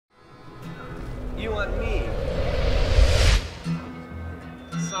want me.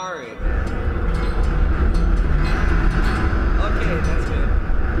 Sorry. Okay, that's good.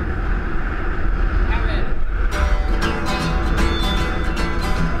 Alright.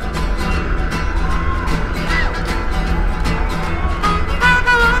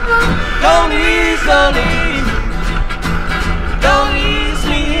 Don't ease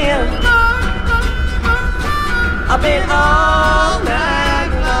me in. I've been all night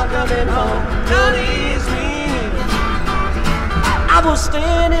not coming home. Don't ease me in. I was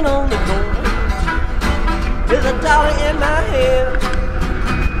standing on the corner with $1 in my hand.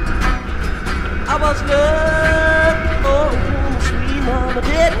 I was looking for a woman, sweet mama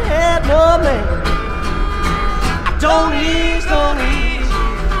didn't have no man. Don't ease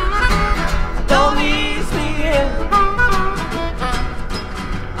me in.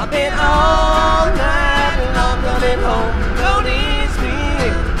 I've been all night and I'm coming home. Don't ease me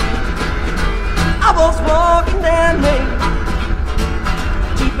in. I was walking down Main,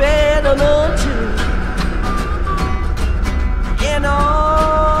 deep in on two, and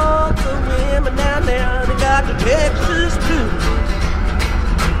all the women down there, they got the Texas blues.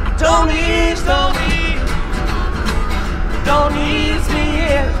 Don't ease me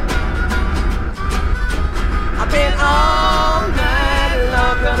in. I've been all night and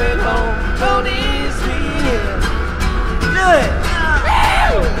I'm coming home. Don't ease me in. Do it.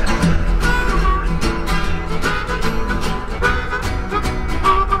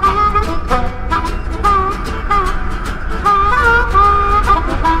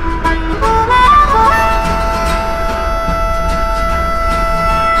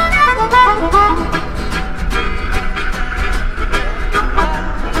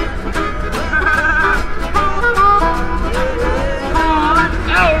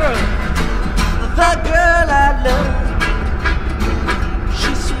 The girl I love,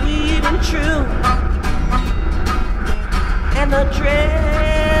 she's sweet and true, and the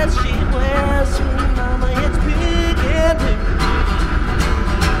dress she wears, sweet mama, it's big and blue.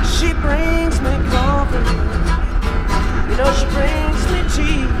 She brings me coffee, you know, she brings me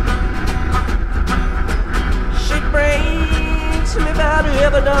tea. She brings me about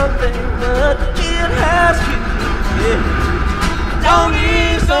every dumb thing but it has you. Yeah. Don't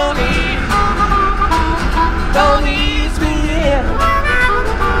ease